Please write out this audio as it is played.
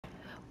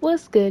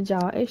What's good,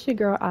 y'all? It's your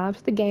girl,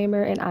 Obs the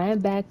Gamer, and I am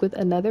back with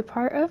another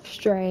part of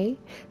Stray.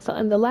 So,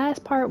 in the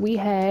last part, we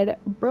had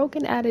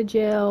broken out of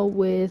jail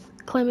with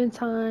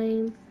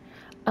Clementine,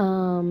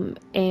 and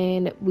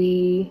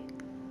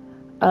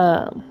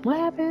what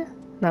happened?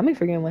 Not me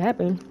forgetting what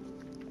happened.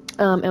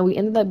 And we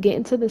ended up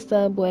getting to the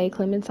subway.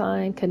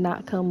 Clementine could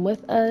not come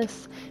with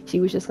us. She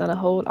was just gonna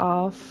hold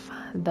off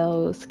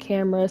those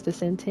cameras, the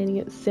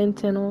sentinels,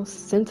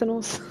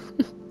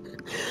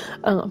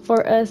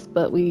 for us.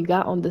 But we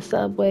got on the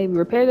subway. We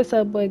repaired the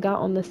subway, got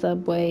on the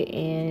subway,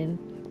 and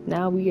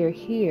now we are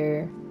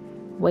here.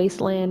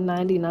 Wasteland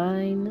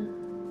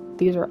 99.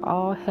 These are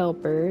all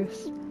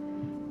helpers.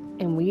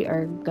 And we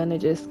are gonna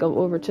just go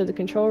over to the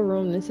control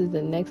room. This is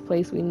the next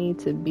place we need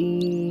to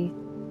be.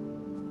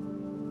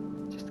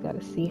 Just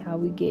gotta see how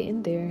we get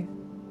in there.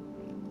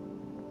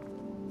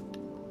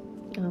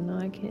 Oh no,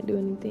 I can't do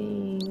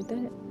anything with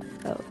that.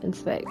 Oh,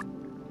 inspect.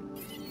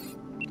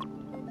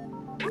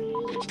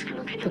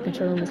 The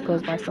control room is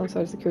closed by some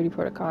sort of security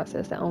protocol. It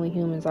says that only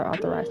humans are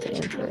authorized to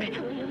enter.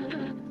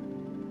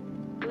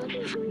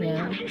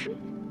 Yeah,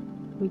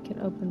 we can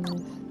open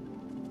this.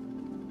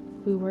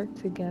 We work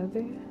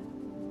together.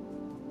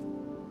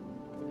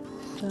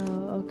 So,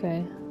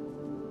 okay.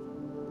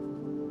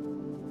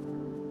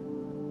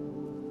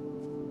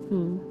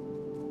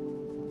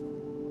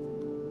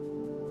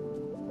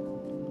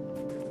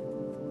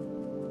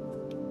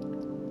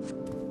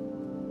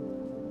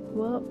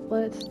 Well,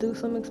 let's do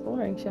some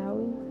exploring, shall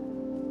we?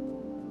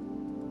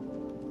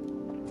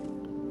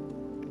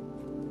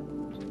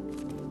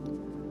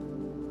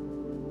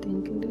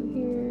 Thing can do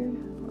here.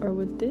 Or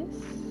with this?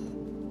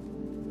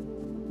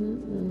 Let's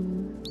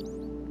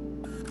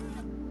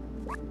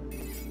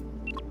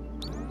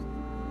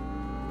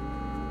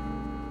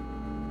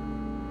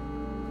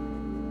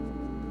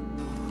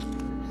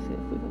see if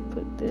we can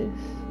put this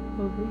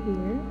over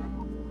here.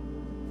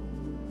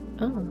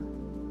 Oh.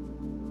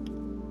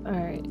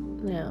 Alright,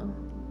 now.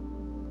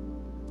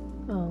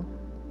 Oh,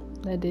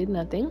 that did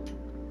nothing.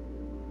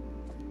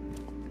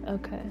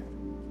 Okay.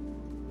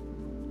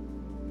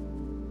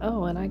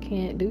 Oh, and I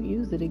can't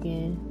use it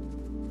again.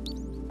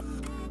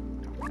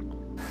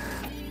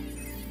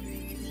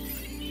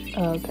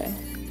 Oh, okay.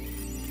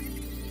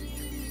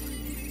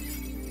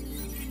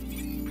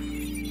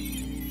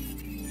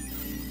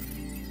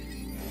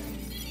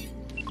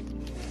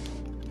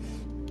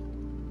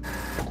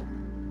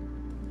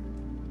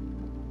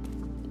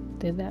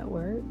 Did that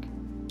work?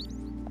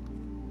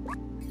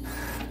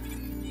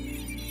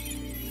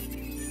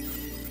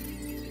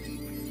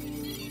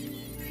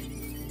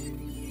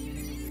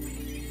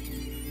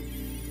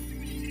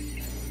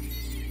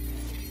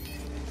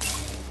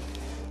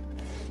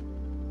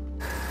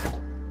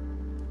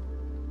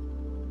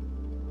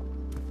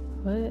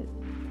 What?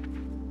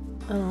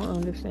 I don't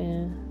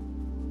understand.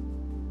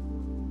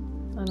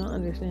 I don't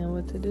understand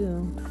what to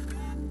do.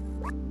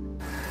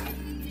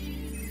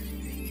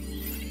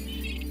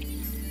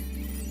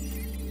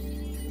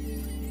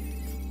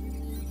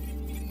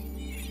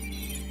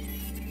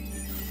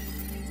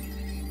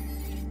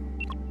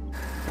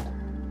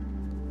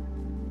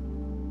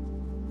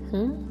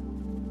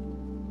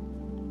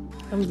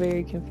 I'm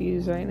very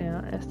confused right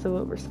now as to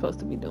what we're supposed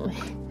to be doing.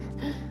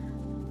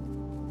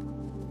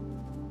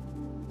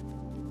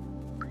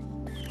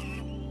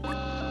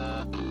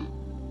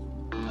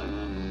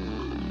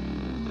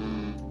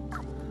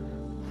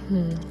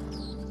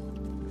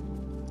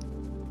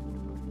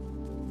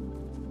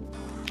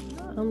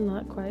 I'm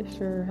not quite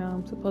sure how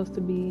I'm supposed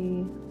to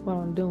be, what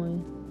I'm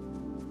doing.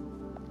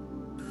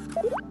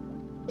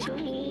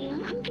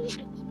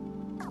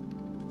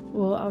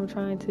 Well, I'm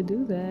trying to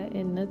do that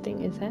and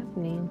nothing is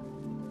happening.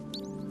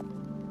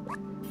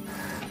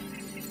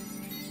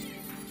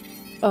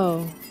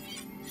 Oh.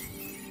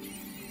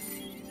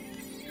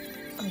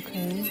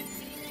 Okay.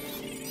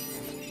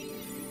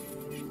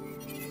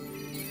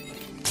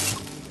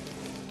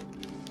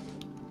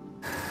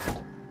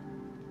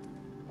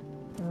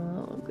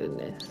 Oh,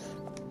 goodness.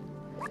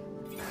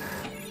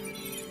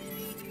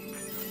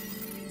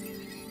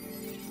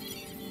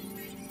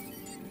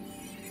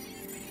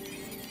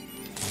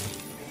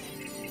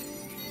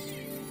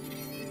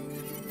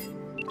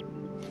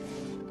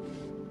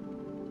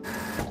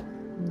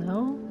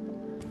 No?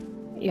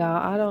 Y'all,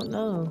 I don't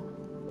know.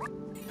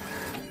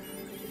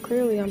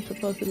 Clearly, I'm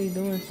supposed to be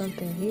doing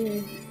something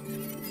here.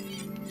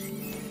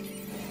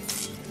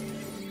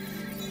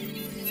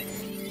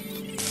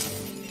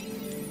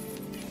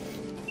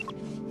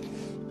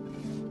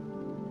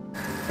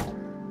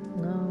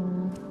 No.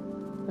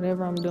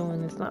 Whatever I'm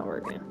doing, it's not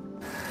working.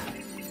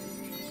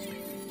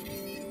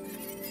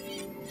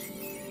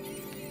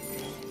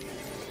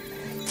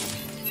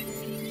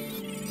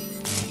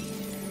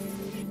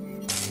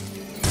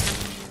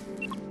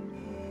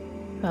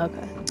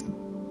 Okay.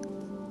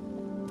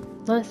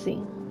 Let's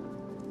see.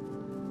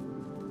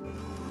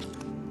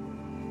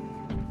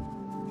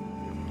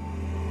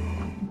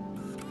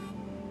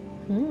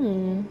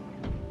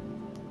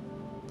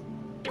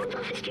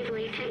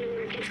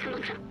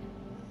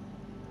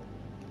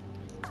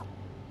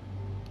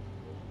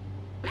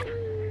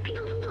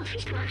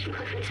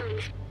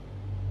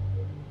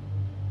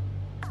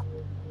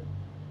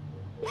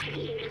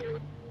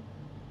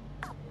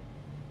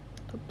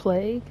 The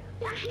plague?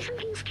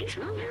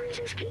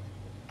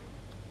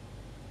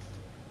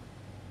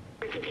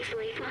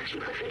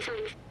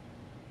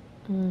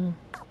 Mm.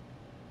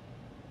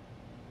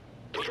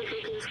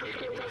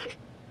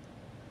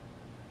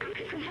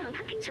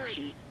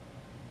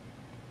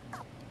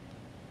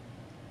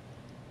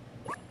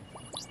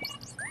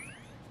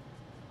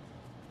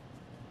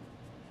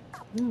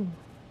 Mm.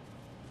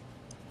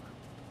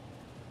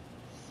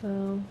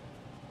 So,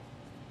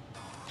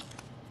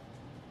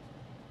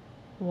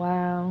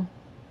 wow.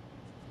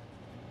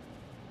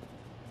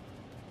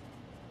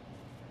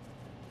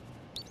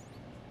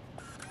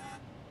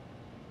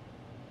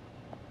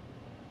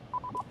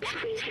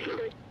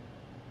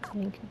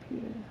 Main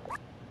computer.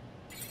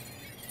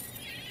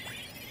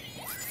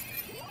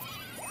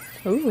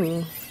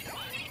 Ooh.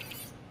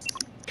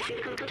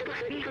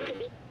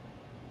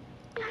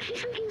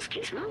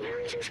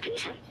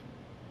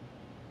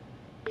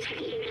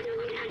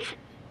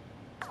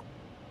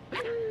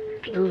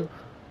 Ooh.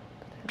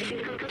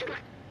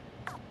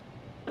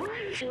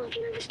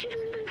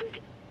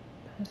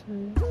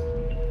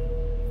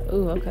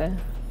 Ooh, okay.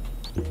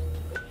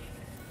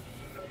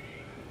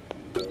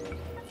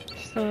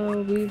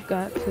 So we've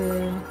got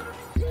to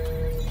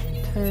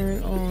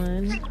turn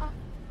on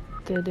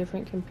the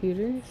different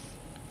computers.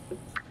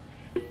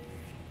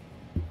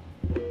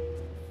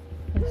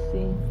 Let's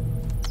see.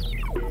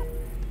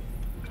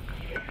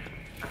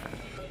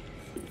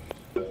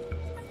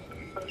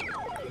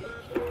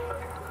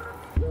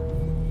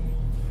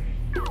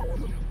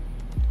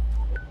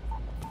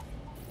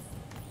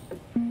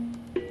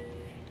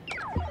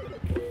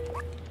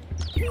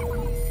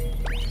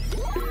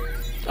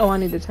 Oh, I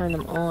need to turn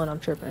them on. I'm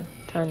tripping.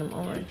 Turn them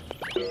on.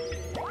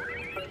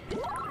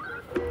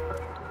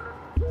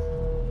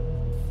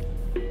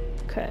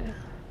 Okay.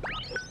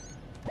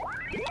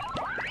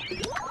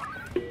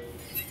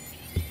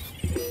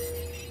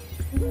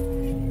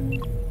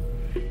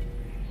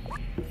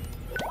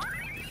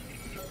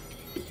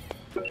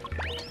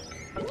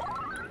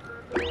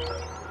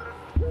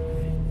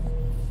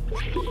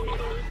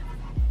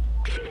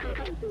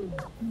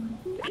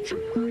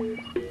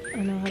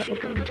 I know how to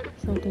open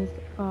something's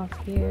off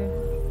here.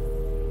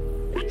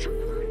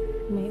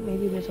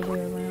 Maybe there's a way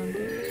around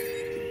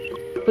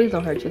it. Please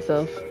don't hurt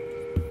yourself.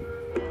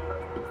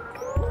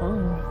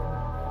 Oh.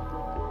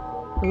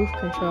 Roof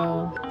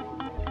control.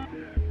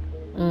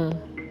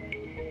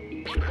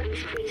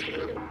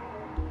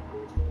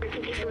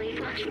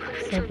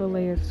 Several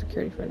layers of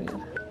security for you.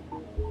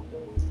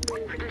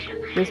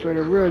 This is where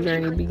the real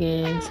journey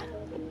begins.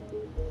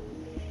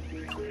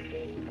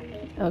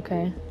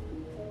 Okay.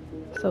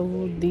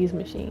 So these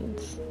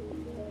machines.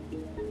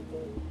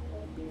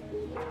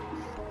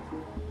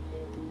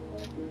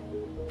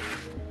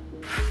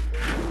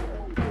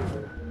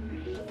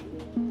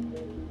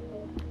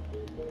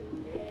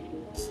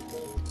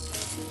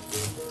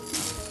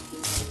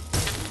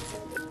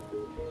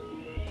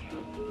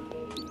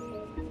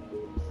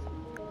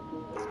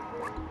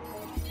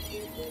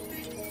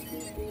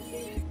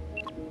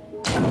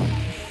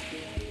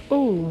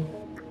 Ooh.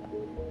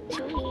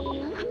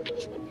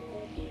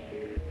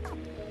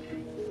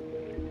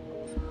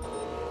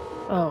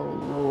 Oh,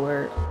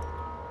 Lord.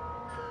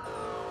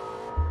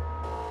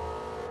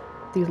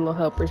 These little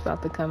helpers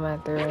about to come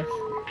after us.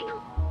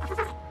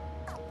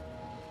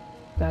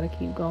 Gotta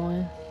keep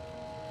going.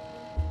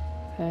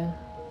 Okay.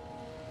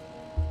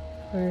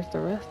 Where's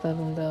the rest of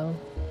them, though?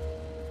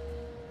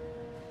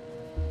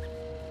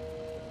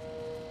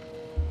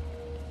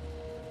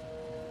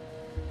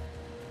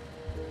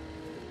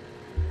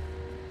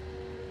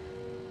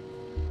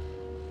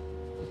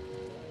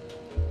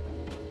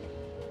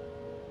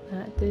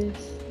 Not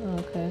this. Oh,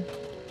 okay.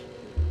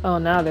 Oh,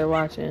 now they're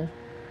watching.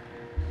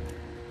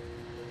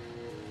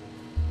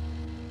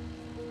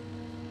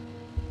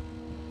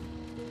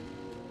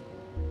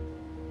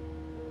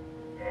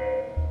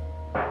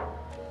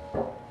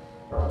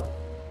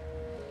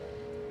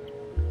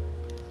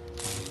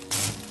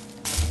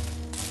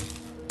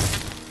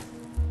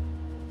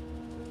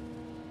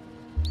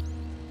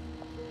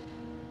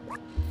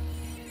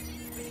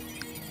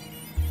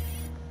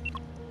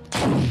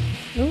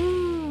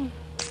 Ooh.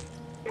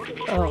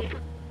 Oh.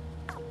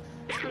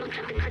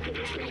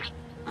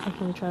 I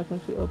can try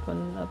to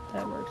open up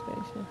that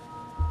workstation.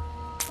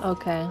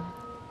 Okay.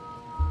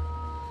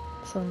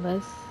 So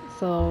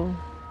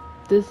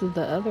this is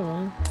the other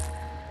one.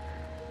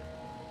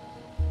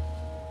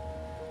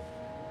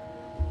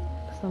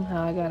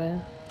 Somehow I gotta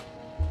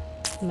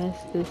mess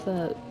this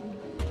up.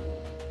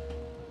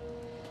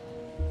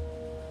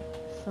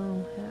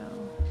 Somehow.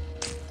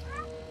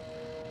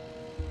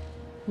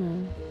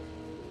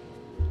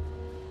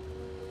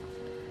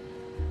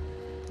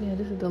 Yeah,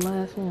 this is the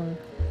last one.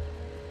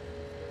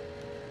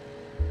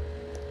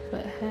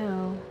 But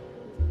how?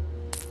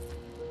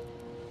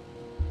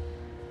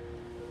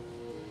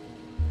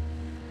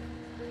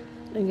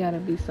 It gotta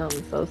be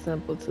something so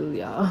simple too,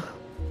 y'all.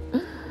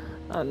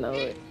 I know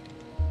it.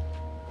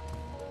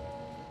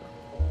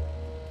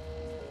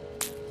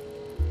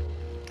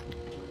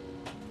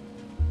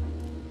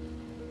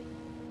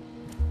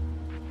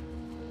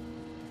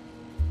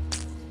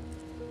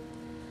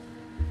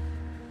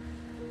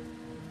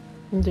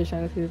 I'm just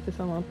trying to see if it's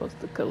something I'm supposed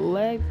to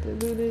collect to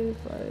do this.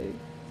 Like,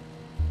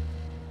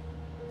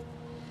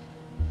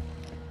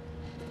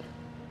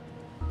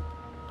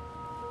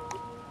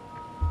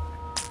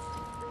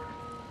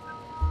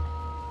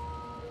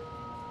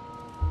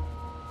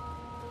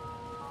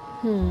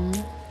 hmm.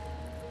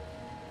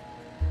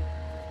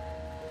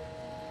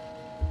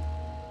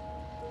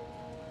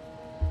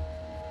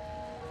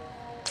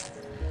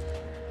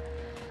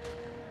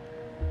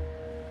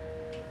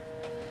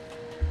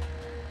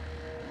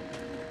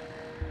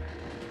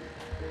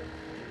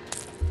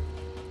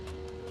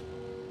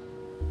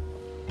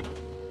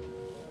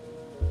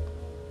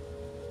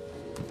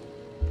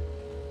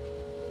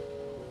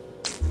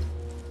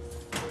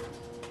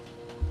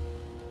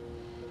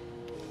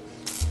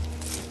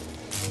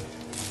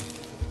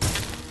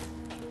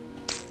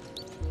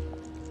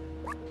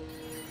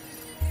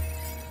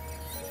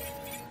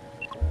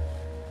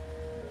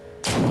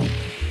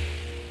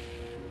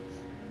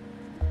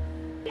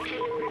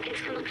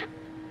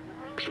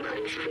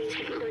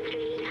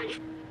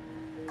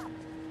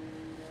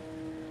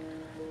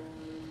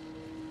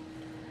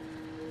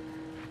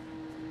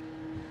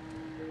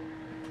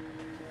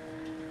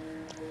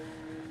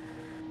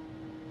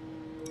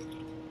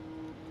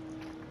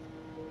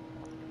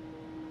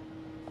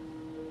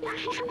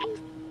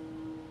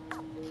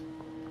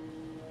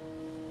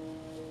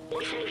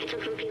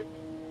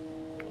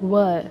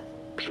 What?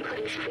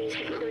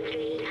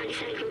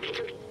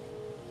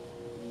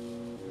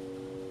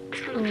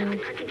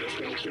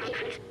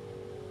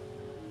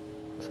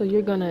 So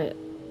you're gonna,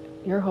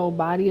 your whole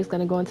body is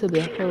gonna go into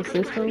the whole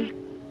system?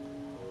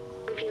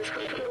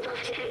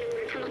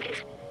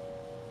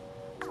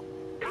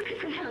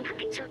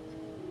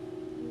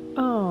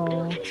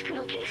 Oh.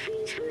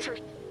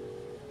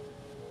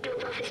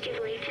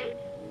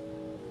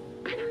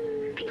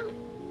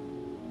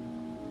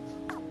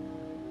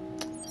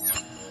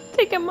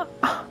 Take him up.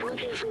 Oh.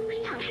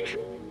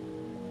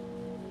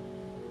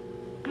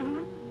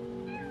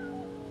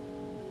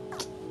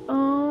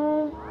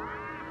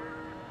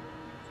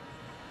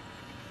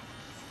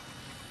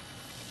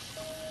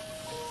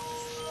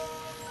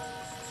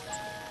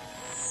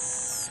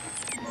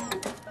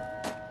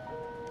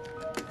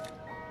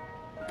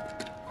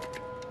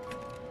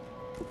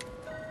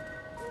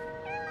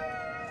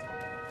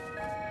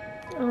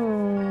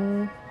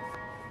 Oh.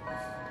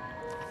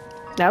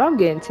 Now I'm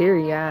getting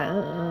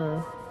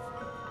teary-eyed.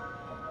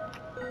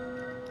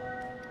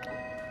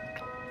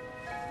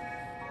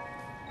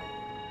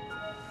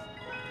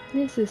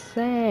 This is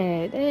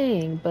sad,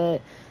 dang,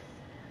 but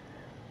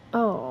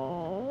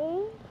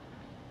oh.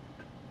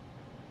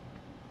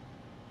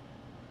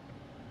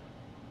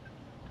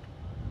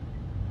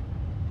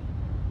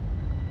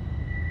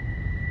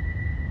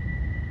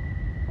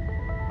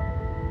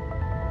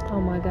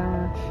 Oh my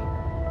gosh.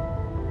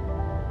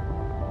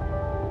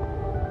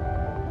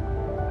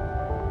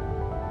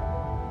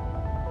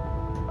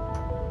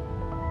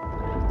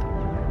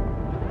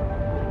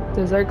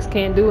 The Zerks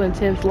can't do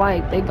intense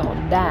light, they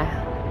gonna die.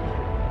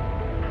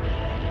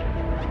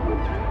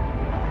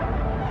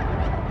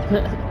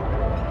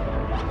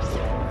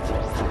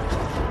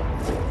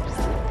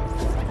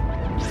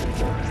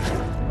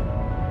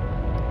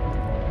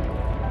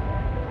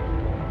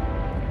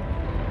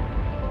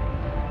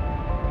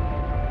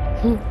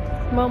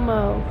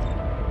 Momo.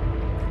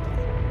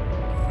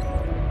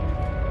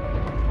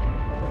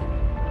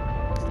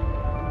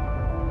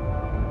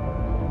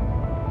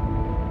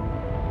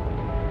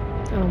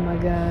 Oh my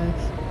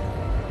gosh.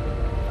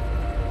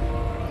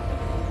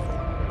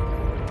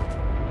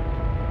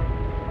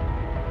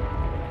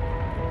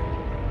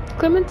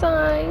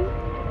 Clementine.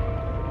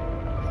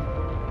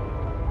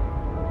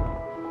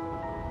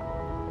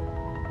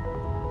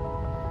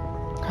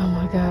 Oh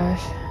my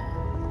gosh.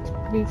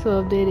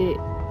 B-12 did it.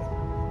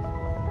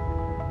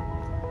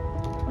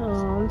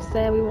 Oh, I'm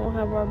sad we won't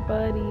have our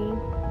buddy.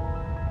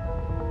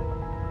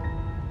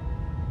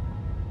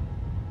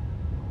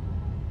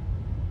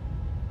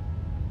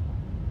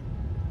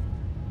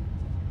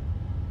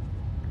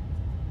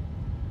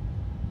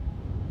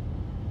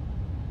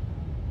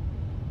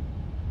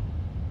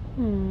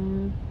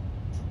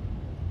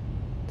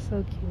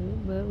 So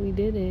cute, but we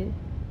did it.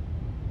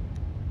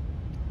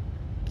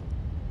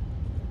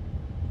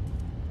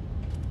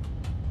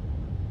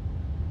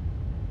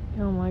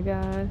 Oh my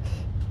gosh.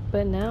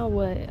 But now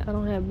what? I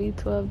don't have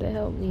B-12 to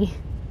help me.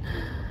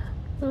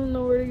 I don't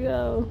know where to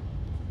go.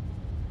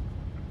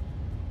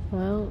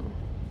 Well.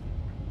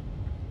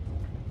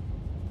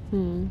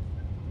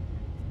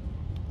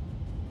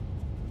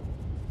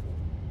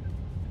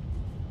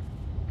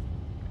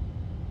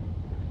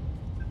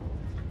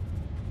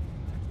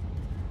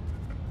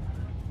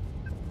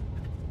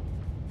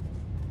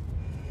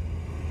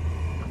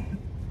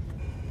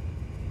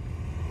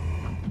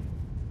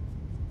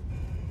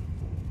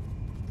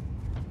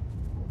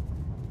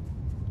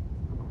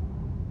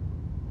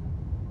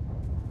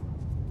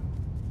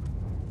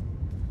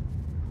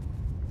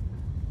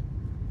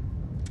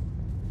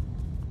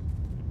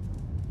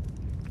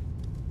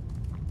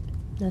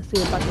 Let's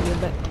see if I can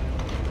get back.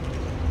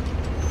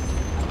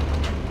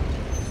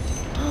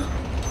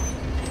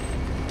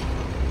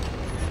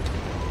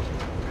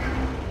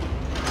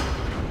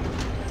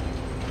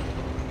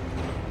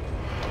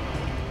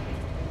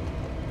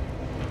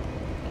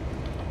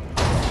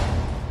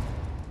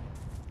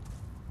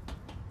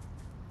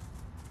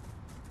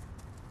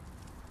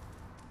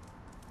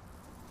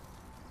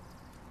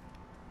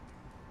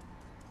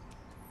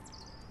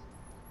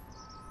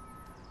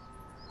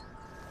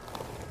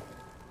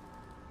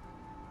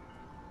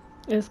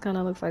 This kind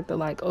of looks like the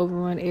like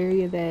overrun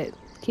area that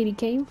Kitty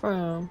came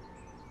from.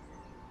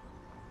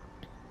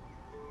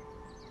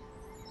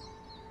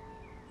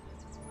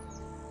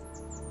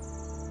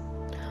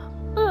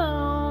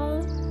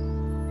 Oh,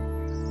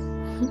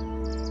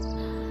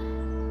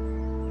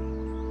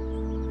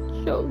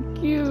 so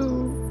cute.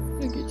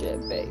 Look at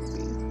that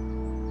baby.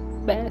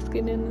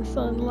 Basking in the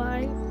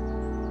sunlight.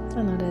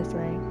 I know that's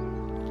right.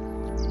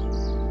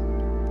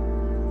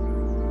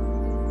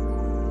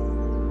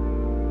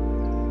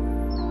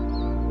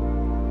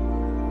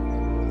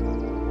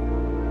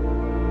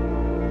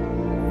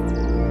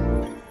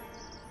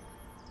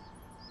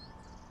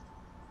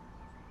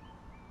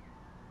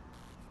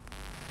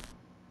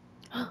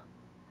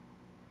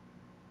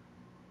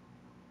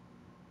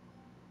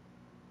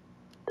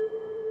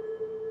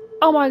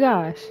 Oh my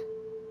gosh.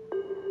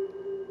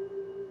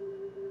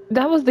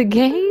 That was the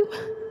game?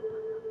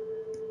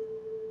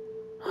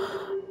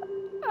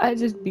 I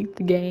just beat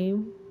the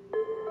game.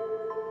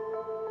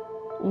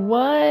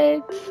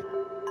 What?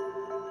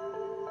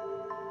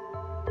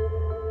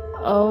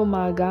 Oh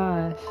my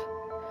gosh.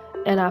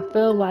 And I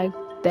feel like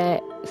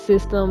that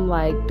system,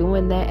 like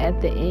doing that at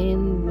the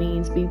end,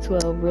 means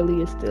B-12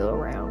 really is still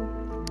around.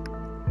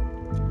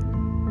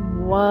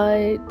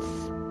 What?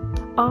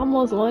 I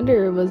almost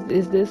wonder,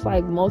 is this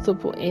like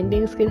multiple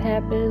endings could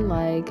happen?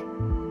 Like,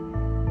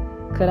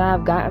 could I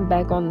have gotten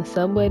back on the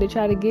subway to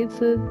try to get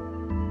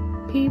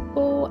to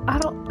people? I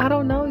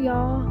don't know,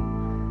 y'all.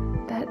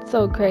 That's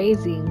so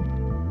crazy.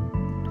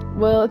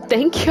 Well,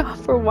 thank y'all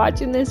for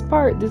watching this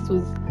part. This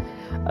was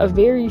a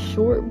very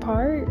short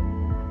part.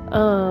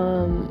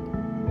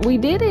 We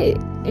did it.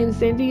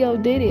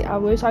 Incendio did it. I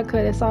wish I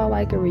could have saw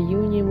like a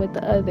reunion with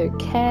the other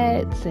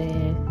cats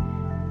and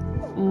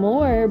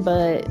more,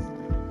 but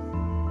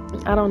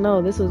I don't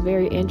know. This was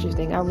very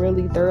interesting. I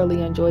really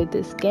thoroughly enjoyed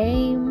this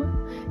game.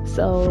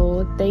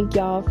 So thank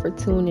y'all for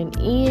tuning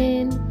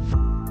in.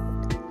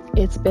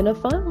 It's been a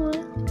fun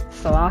one.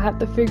 So I'll have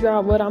to figure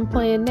out what I'm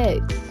playing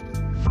next.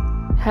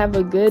 Have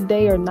a good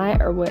day or night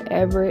or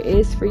whatever it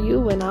is for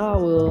you, and I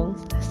will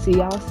see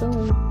y'all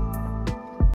soon.